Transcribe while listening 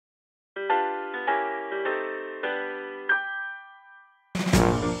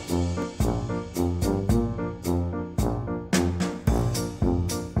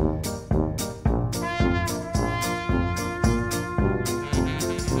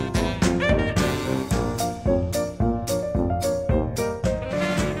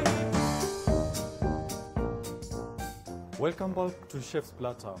Welcome back to Chef's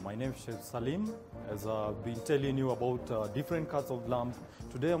Platter. My name is Chef Salim. As I've been telling you about different cuts of lamb,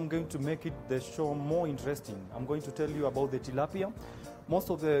 today I'm going to make the show more interesting. I'm going to tell you about the tilapia. Most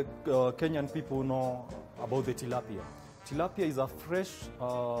of the Kenyan people know about the tilapia. Tilapia is a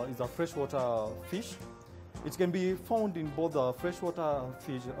freshwater fish. It can be found in both freshwater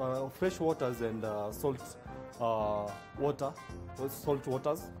fish, freshwaters and salt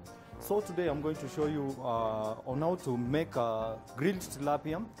waters. So today I'm going to show you on how to make grilled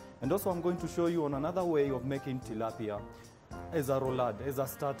tilapia, and also I'm going to show you on another way of making tilapia as a roulade, as a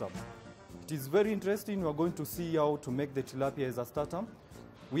starter. It is very interesting. We are going to see how to make the tilapia as a starter.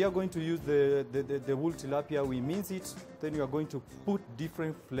 We are going to use the whole tilapia. We mince it, then we are going to put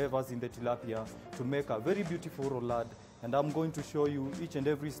different flavors in the tilapia to make a very beautiful roulade. And I'm going to show you each and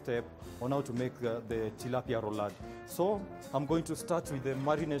every step on how to make the tilapia roulade. So I'm going to start with the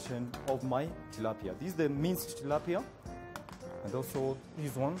marination of my tilapia. This is the minced tilapia, and also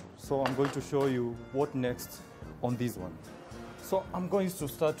this one. So I'm going to show you what next on this one. So I'm going to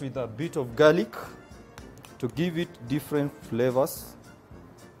start with a bit of garlic to give it different flavors.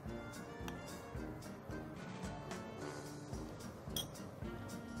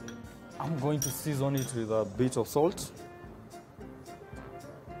 I'm going to season it with a bit of salt.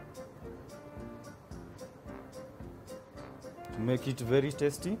 To make it very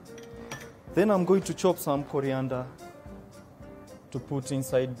tasty. Then I'm going to chop some coriander to put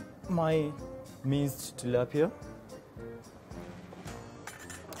inside my minced tilapia.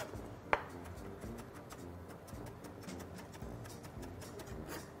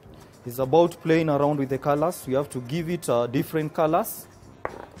 It's about playing around with the colors. You have to give it different colors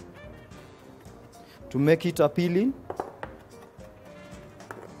to make it appealing.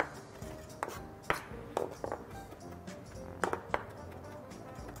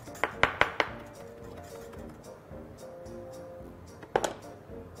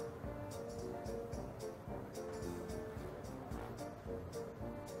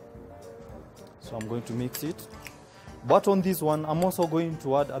 So I'm going to mix it. But on this one, I'm also going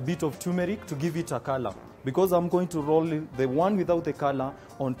to add a bit of turmeric to give it a color, because I'm going to roll the one without the color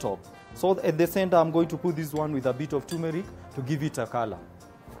on top. So at the center, I'm going to put this one with a bit of turmeric to give it a color.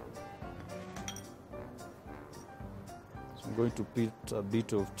 So I'm going to put a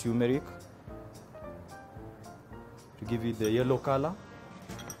bit of turmeric to give it the yellow color.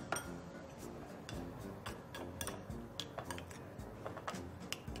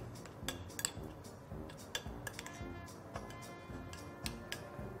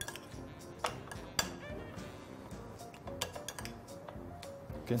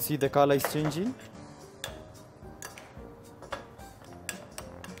 You can see the color is changing.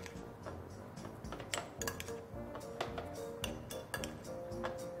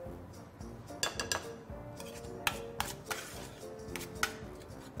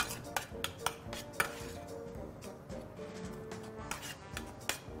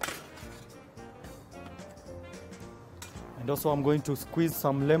 And also I'm going to squeeze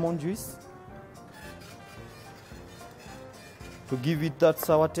some lemon juice to give it that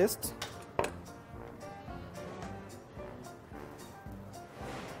sour taste.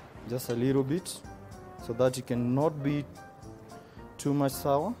 Just a little bit, so that it cannot be too much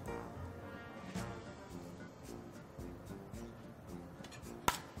sour.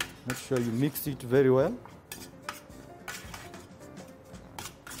 Make sure you mix it very well.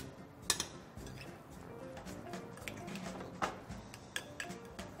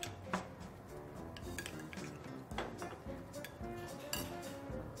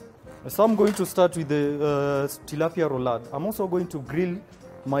 So I'm going to start with the tilapia roulade. I'm also going to grill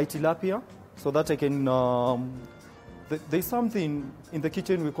my tilapia so that I can... there's something in the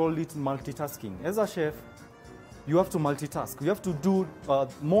kitchen, we call it multitasking. As a chef, you have to multitask. You have to do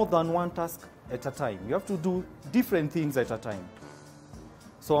more than one task at a time. You have to do different things at a time.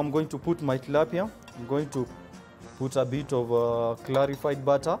 So I'm going to put my tilapia. I'm going to put a bit of clarified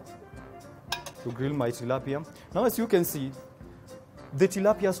butter to grill my tilapia. Now, as you can see, the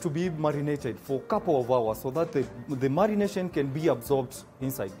tilapia has to be marinated for a couple of hours so that the marination can be absorbed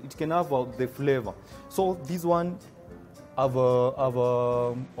inside. It can have the flavor. So this one, I've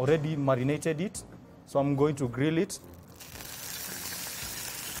already marinated it. So I'm going to grill it.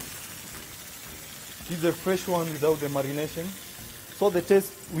 This is a fresh one without the marination. So the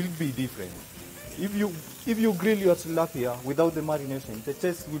taste will be different. If you grill your tilapia without the marination, the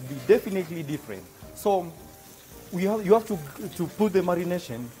taste will be definitely different. So you have to put the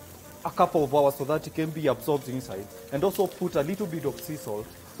marination a couple of hours so that it can be absorbed inside, and also put a little bit of sea salt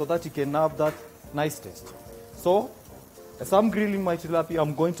so that it can have that nice taste. So as I'm grilling my tilapia,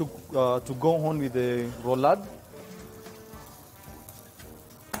 I'm going to go on with the roulade.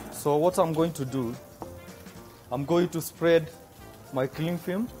 So what I'm going to do, I'm going to spread my cling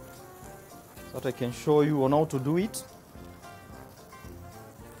film so that I can show you on how to do it.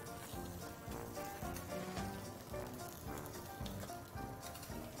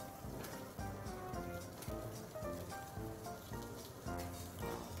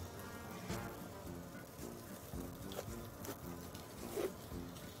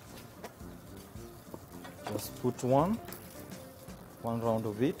 Just put one round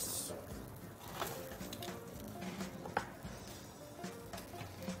of it.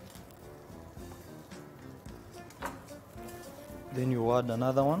 Then you add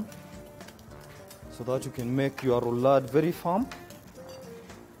another one so that you can make your roulade very firm.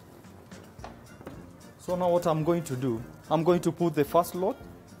 So now what I'm going to do, I'm going to put the first lot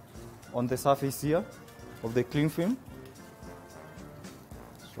on the surface here of the cling film.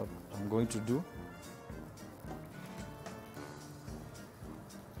 That's what I'm going to do.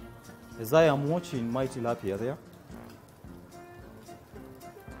 As I am watching my tilapia there.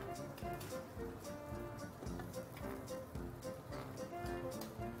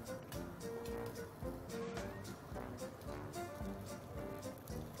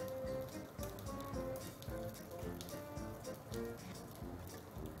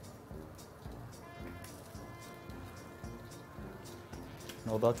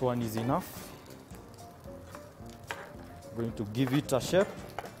 Now that one is enough. I'm going to give it a shape.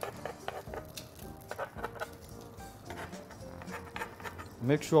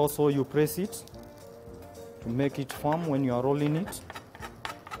 Make sure also you press it to make it firm when you are rolling it.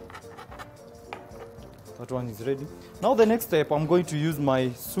 That one is ready. Now the next step, I'm going to use my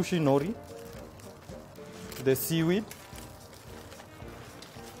sushi nori, the seaweed.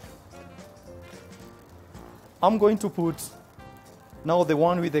 I'm going to put now the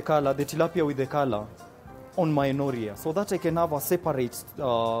one with the color, the tilapia with the color, on my nori here, so that I can have a separate,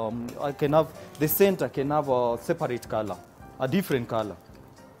 I can have, the center can have a separate color, a different color.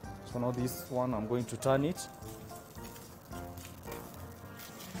 So now this one, I'm going to turn it.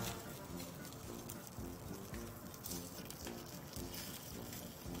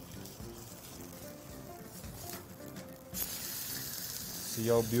 See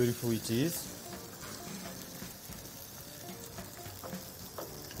how beautiful it is.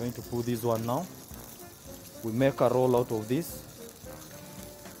 Going to put this one now. We make a roll out of this.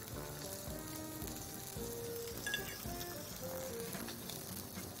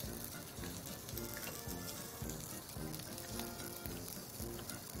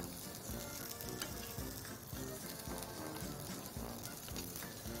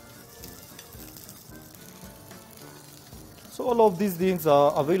 So all of these things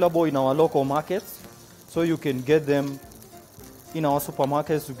are available in our local markets, so you can get them in our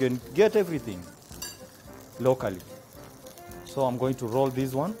supermarkets. You can get everything locally. So I'm going to roll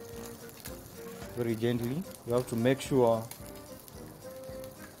this one very gently. You have to make sure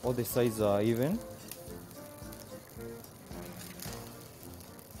all the sides are even.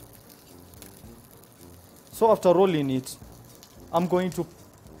 So after rolling it, I'm going to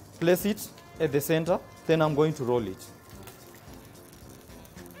place it at the center, then I'm going to roll it.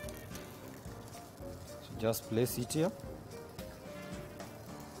 So just place it here.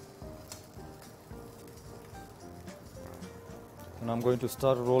 And I'm going to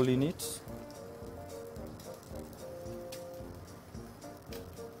start rolling it.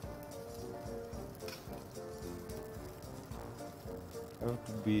 I have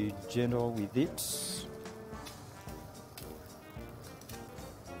to be gentle with it.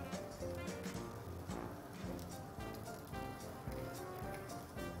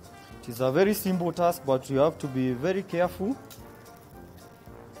 It is a very simple task, but you have to be very careful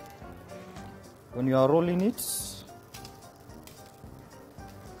when you are rolling it.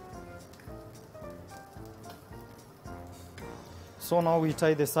 So now we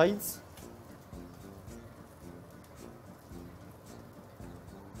tie the sides.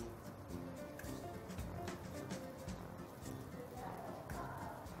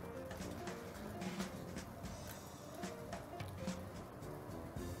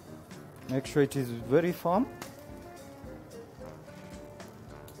 Make sure it is very firm.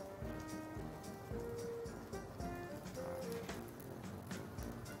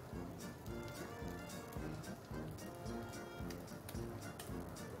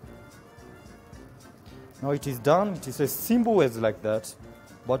 Now it is done. It is as simple as like that,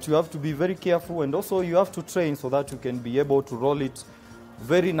 but you have to be very careful, and also you have to train so that you can be able to roll it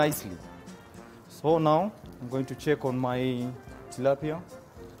very nicely. So now I'm going to check on my tilapia.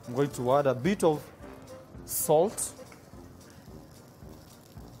 I'm going to add a bit of salt,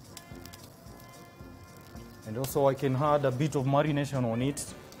 and also I can add a bit of marination on it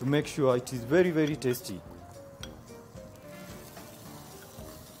to make sure it is very, very tasty.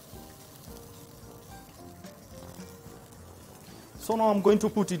 So now I'm going to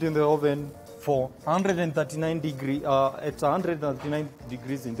put it in the oven for 139 degree, at 139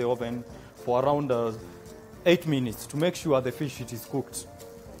 degrees in the oven for around 8 minutes to make sure the fish it is cooked.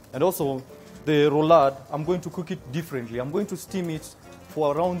 And also the roulade, I'm going to cook it differently. I'm going to steam it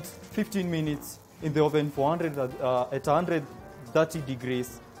for around 15 minutes in the oven for at 130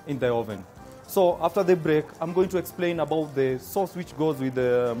 degrees in the oven. So after the break, I'm going to explain about the sauce which goes with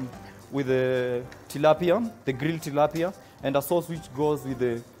the tilapia, the grilled tilapia, and a sauce which goes with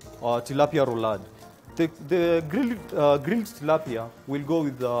the tilapia roulade. The grilled tilapia will go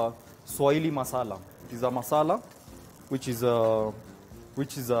with the Swahili masala. It is a masala which is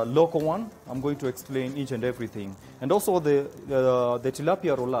a local one. I'm going to explain each and everything. And also the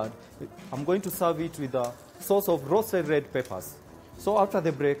tilapia roulade, I'm going to serve it with a sauce of roasted red peppers. So after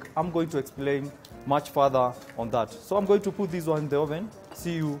the break, I'm going to explain much further on that. So I'm going to put this one in the oven.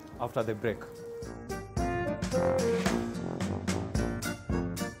 See you after the break.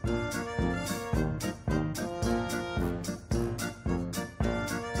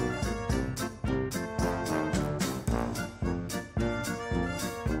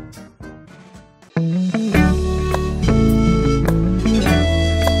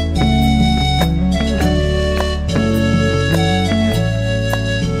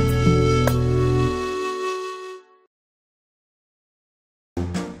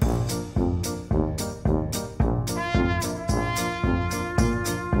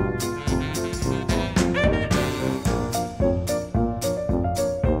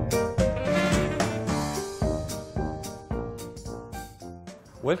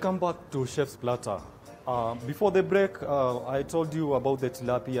 Welcome back to Chef's Platter. Before the break, I told you about the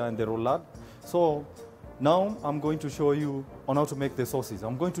tilapia and the roulade. So now I'm going to show you on how to make the sauces.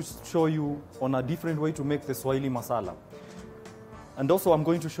 I'm going to show you on a different way to make the Swahili masala. And also I'm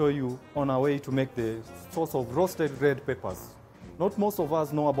going to show you on a way to make the sauce of roasted red peppers. Not most of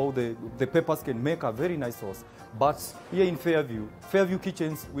us know about the peppers can make a very nice sauce. But here in Fairview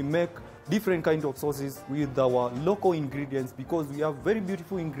Kitchens, we make different kind of sauces with our local ingredients because we have very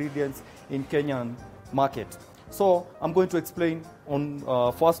beautiful ingredients in Kenyan market. So I'm going to explain on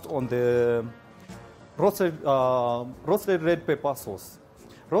first on the roasted red pepper sauce.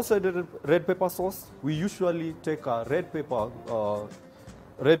 Roasted red pepper sauce, we usually take a red pepper,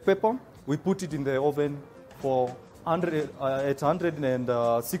 we put it in the oven for at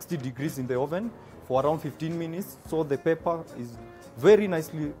 160 degrees in the oven for around 15 minutes, so the pepper is very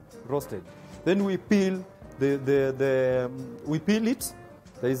nicely roasted. Then we peel we peel it.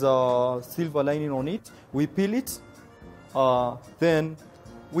 There is a silver lining on it. We peel it, then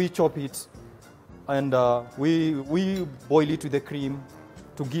we chop it, and we boil it with the cream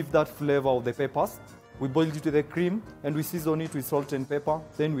to give that flavor of the peppers. We boil it with the cream and we season it with salt and pepper.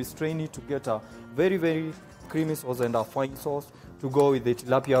 Then we strain it to get a very, very creamy sauce and a fine sauce to go with the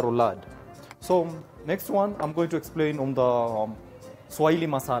tilapia roulade. So next one, I'm going to explain on the Swahili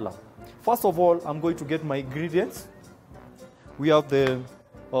masala. First of all, I'm going to get my ingredients. We have the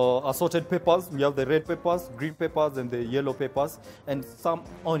assorted peppers. We have the red peppers, green peppers, and the yellow peppers, and some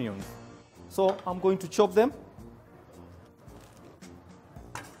onions. So I'm going to chop them.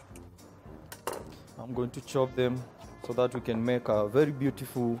 I'm going to chop them so that we can make a very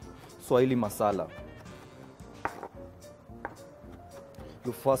beautiful Swahili masala.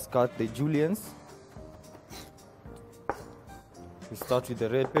 You first cut the juliennes. We start with the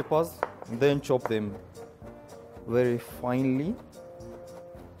red peppers and then chop them very finely.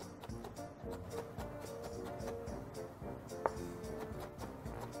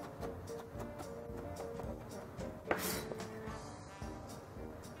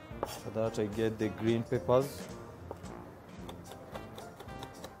 So that I get the green peppers.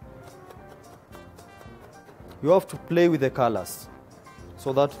 You have to play with the colors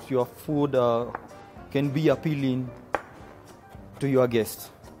so that your food can be appealing to your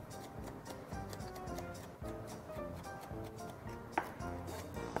guests.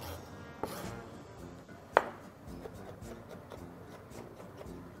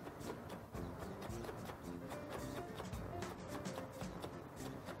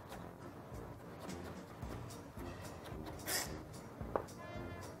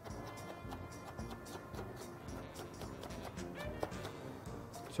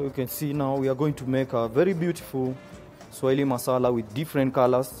 So you can see now we are going to make a very beautiful Swahili masala with different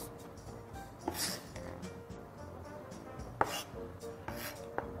colors.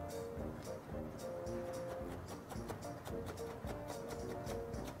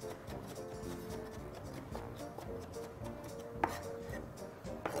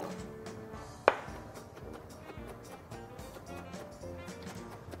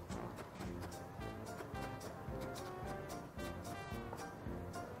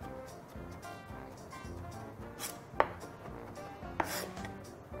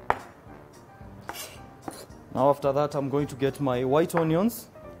 Now after that, I'm going to get my white onions.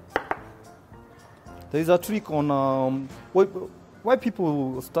 There is a trick on why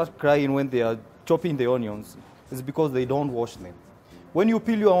people start crying when they are chopping the onions. It's because they don't wash them. When you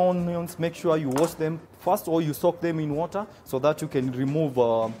peel your onions, make sure you wash them first, or you soak them in water so that you can remove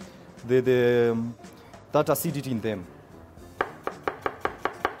that acidity in them.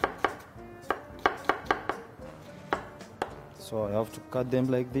 So I have to cut them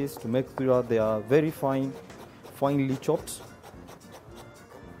like this to make sure they are very finely chopped.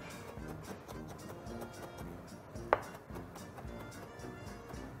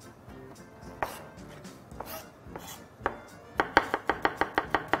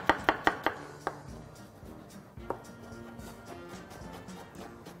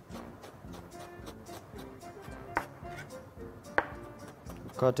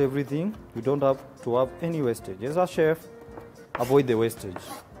 Cut everything. You don't have to have any wastage. As a chef, avoid the wastage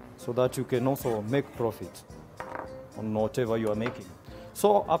so that you can also make profit on whatever you are making.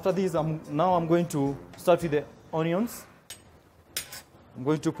 So after this, now I'm going to start with the onions. I'm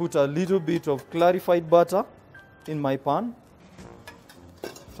going to put a little bit of clarified butter in my pan.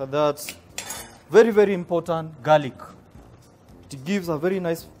 After that, very, very important, garlic. It gives a very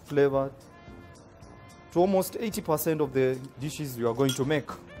nice flavor to almost 80% of the dishes you are going to make.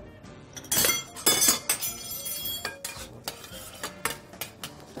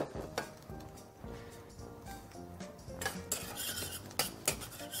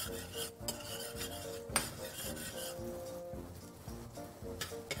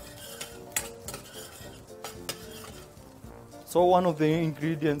 So one of the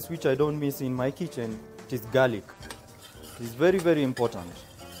ingredients which I don't miss in my kitchen is garlic. It is very, very important.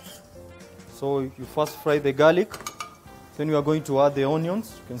 So you first fry the garlic, then you are going to add the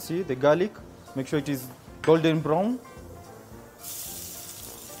onions. You can see the garlic. Make sure it is golden brown.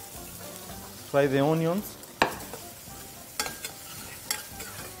 Fry the onions.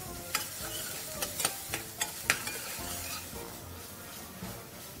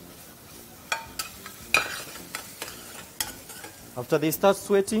 After they start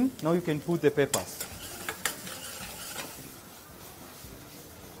sweating, now you can put the peppers.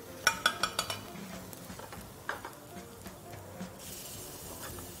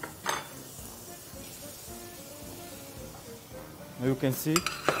 Now you can see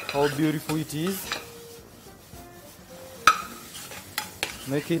how beautiful it is.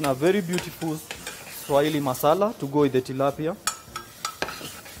 Making a very beautiful Swahili masala to go with the tilapia.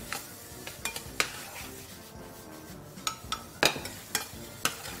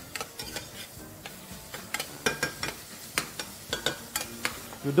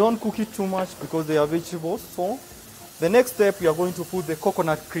 You don't cook it too much because they are vegetables. So the next step, you are going to put the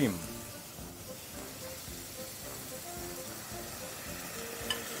coconut cream.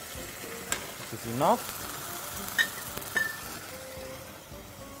 This is enough.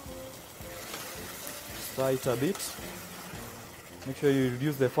 Stir it a bit. Make sure you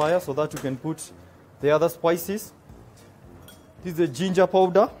reduce the fire so that you can put the other spices. This is the ginger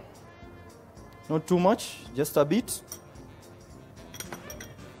powder. Not too much, just a bit.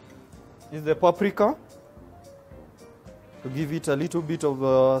 This is the paprika, to give it a little bit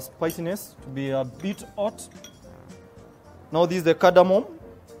of spiciness, to be a bit hot. Now this is the cardamom.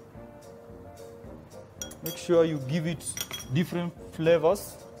 Make sure you give it different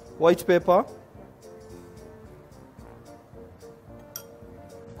flavors. White pepper,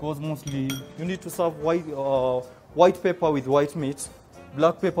 because mostly you need to serve white pepper with white meat,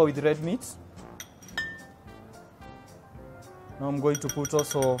 black pepper with red meat. Now I'm going to put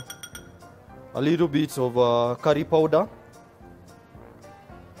also a little bit of curry powder.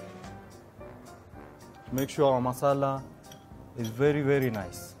 Make sure our masala is very, very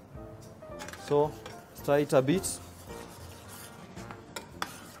nice. So stir it a bit.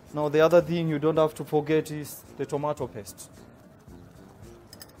 Now the other thing you don't have to forget is the tomato paste,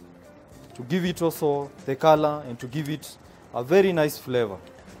 to give it also the color and to give it a very nice flavor.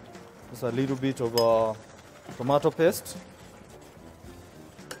 Just a little bit of tomato paste.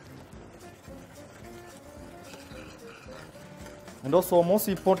 And also, most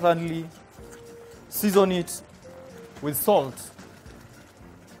importantly, season it with salt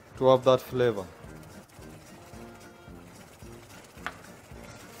to have that flavor.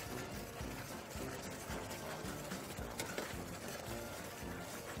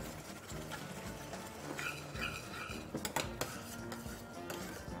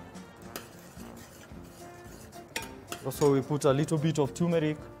 Also, we put a little bit of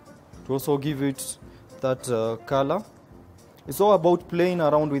turmeric to also give it that color. It's all about playing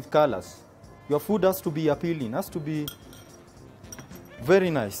around with colors. Your food has to be appealing, has to be very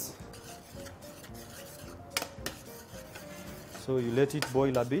nice. So you let it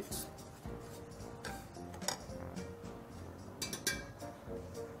boil a bit.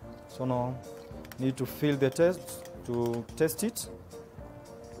 So now need to feel the taste, to test it.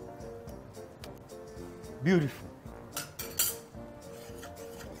 Beautiful.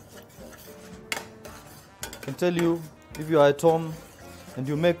 I can tell you, if you are at home and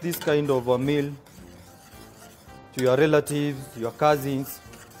you make this kind of a meal to your relatives, your cousins,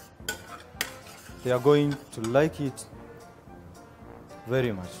 they are going to like it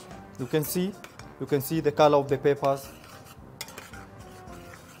very much. You can see the color of the peppers.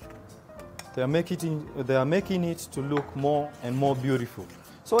 They are making it to look more and more beautiful.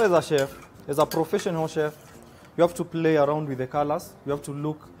 So as a chef, as a professional chef, you have to play around with the colors. You have to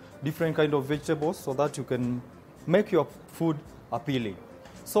look different kind of vegetables so that you can make your food appealing.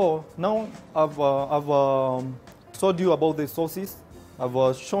 So now I've told you about the sauces.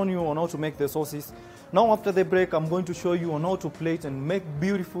 I've shown you on how to make the sauces. Now after the break, I'm going to show you on how to plate and make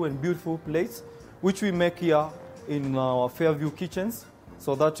beautiful plates, which we make here in our Fairview kitchens,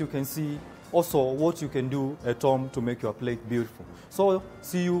 so that you can see also what you can do at home to make your plate beautiful. So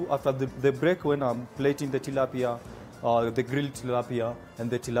see you after the break when I'm plating the tilapia, the grilled tilapia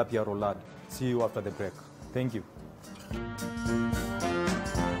and the tilapia roulade. See you after the break. Thank you.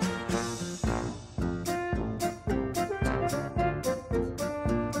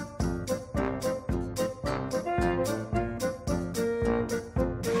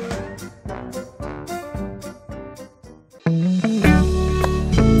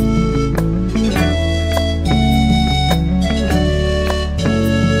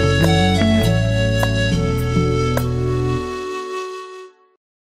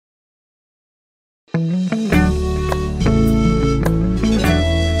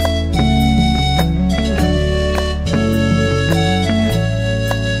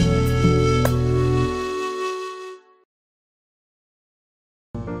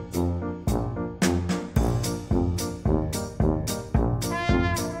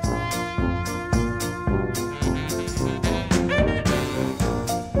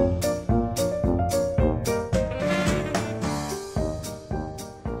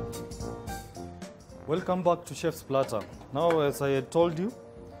 Welcome back to Chef's Platter. Now, as I had told you,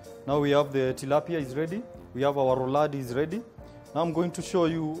 now we have the tilapia is ready. We have our roulade is ready. Now I'm going to show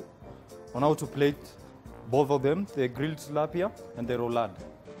you on how to plate both of them, the grilled tilapia and the roulade.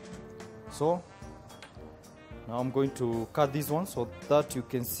 So now I'm going to cut this one so that you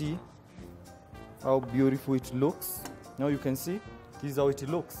can see how beautiful it looks. Now you can see this is how it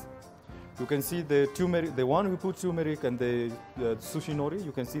looks. You can see the turmeric, the one we put turmeric and the sushi nori.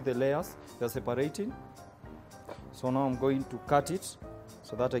 You can see the layers, they're separating. So now I'm going to cut it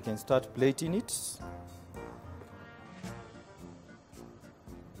so that I can start plating it.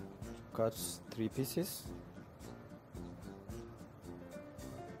 Cut 3 pieces.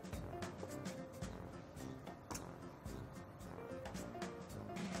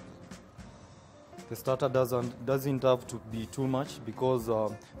 The starter doesn't have to be too much, because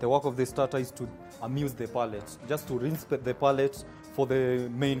the work of the starter is to amuse the palate, just to rinse the palate for the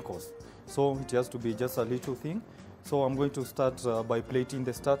main course. So it has to be just a little thing. So I'm going to start by plating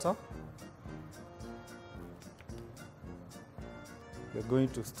the starter. We're going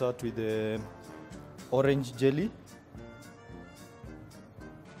to start with the orange jelly.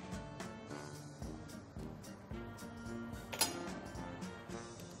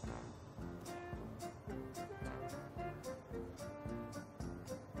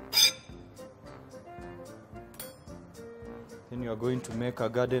 Then you are going to make a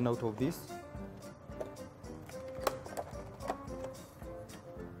garden out of this.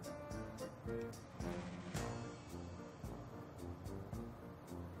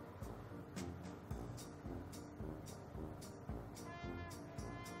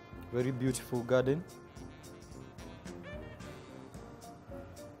 Very beautiful garden.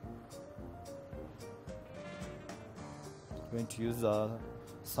 Going to use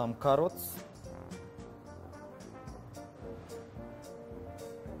some carrots.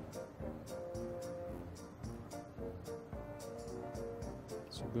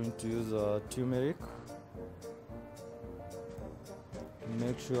 So going to use turmeric.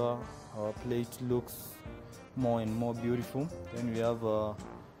 Make sure our plate looks more and more beautiful. Then we have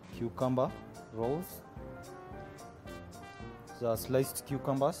cucumber rolls. These are sliced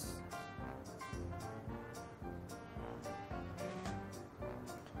cucumbers.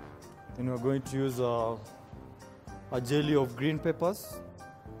 Then we're going to use a jelly of green peppers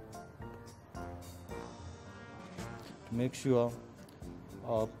to make sure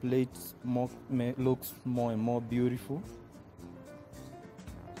our plate looks more and more beautiful.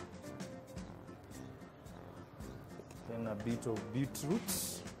 Then and a bit of beetroot.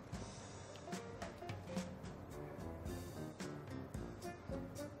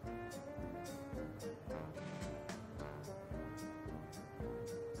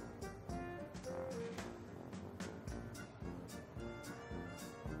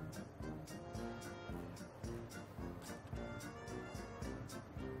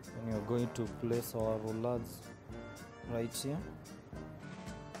 And we are going to place our roulades right here.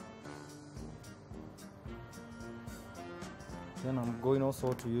 Then I'm going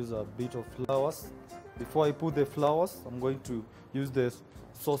also to use a bit of flowers. Before I put the flowers, I'm going to use the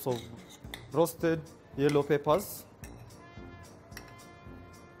sauce of roasted yellow peppers.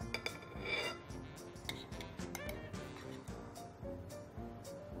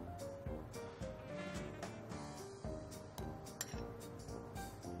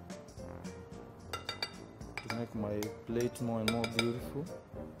 To make my plate more and more beautiful.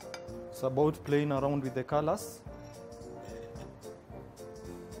 It's about playing around with the colors.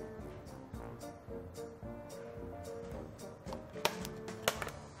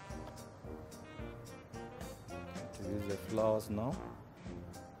 Use the flowers now.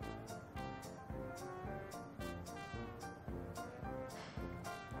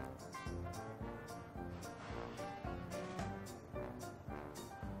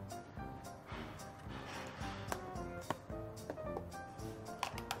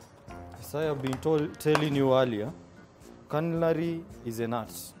 As I have been telling you earlier, culinary is an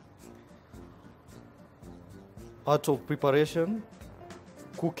art. Art of preparation,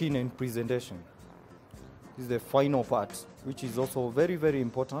 cooking and presentation. This is the final part, which is also very, very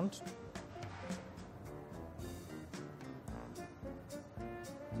important.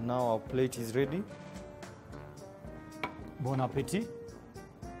 Now our plate is ready. Bon appetit.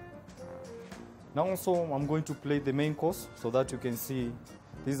 Now also I'm going to plate the main course so that you can see.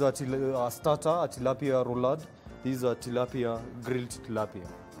 This is a starter, a tilapia roulade. This is a tilapia, grilled tilapia.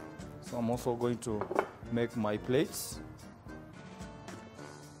 So I'm also going to make my plates.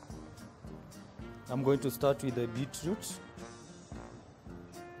 I'm going to start with the beetroot.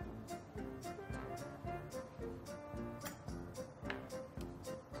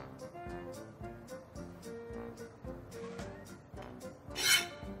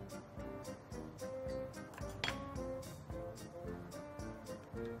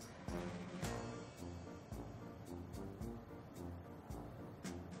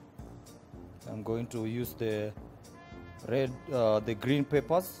 I'm going to use the green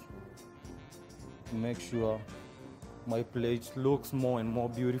peppers to make sure my plate looks more and more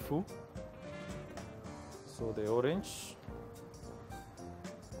beautiful. So the orange.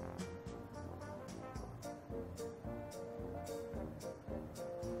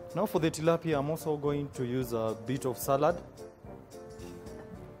 Now for the tilapia, I'm also going to use a bit of salad.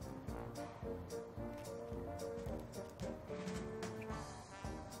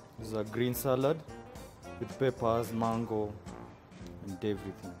 This is a green salad with peppers, mango, and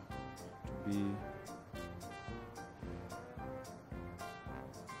everything to be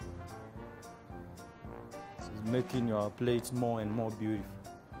making your plate more and more beautiful.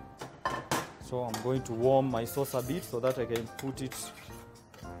 So I'm going to warm my sauce a bit so that I can put it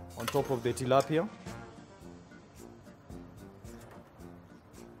on top of the tilapia.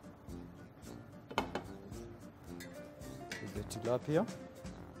 With the tilapia,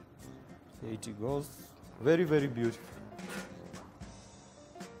 here it goes. Very, very beautiful.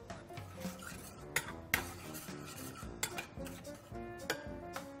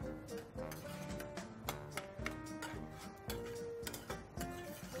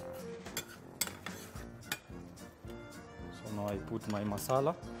 So now I put my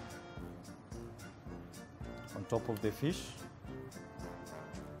masala on top of the fish.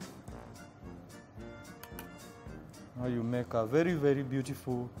 Now you make a very, very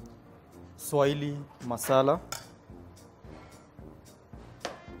beautiful Swahili masala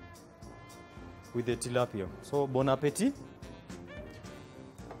with the tilapia. So bon appetit.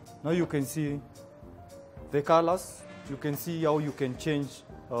 Now you can see the colors. You can see how you can change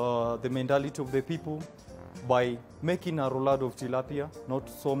the mentality of the people by making a roulade of tilapia. Not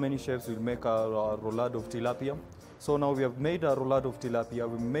so many chefs will make a roulade of tilapia. So now we have made a roulade of tilapia.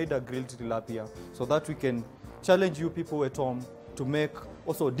 We made a grilled tilapia so that we can challenge you people at home to make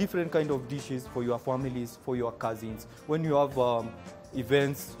also different kind of dishes for your families, for your cousins. When you have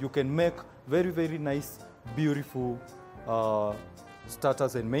events, you can make very, very nice, beautiful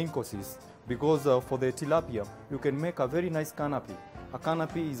starters and main courses. Because for the tilapia, you can make a very nice canapé. A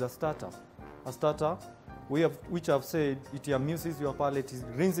canapé is a starter. A starter, which I've said, it amuses your palate, it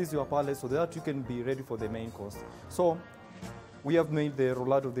rinses your palate so that you can be ready for the main course. So we have made the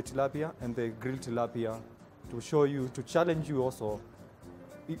roulade of the tilapia and the grilled tilapia to show you, to challenge you also,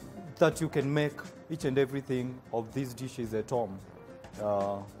 that you can make each and everything of these dishes at home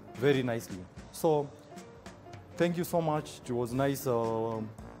very nicely. So thank you so much. It was nice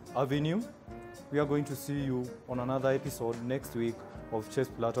having you. We are going to see you on another episode next week of Chef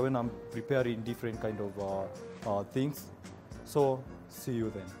Platter when I'm preparing different kind of things. So see you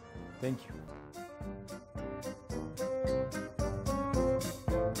then. Thank you.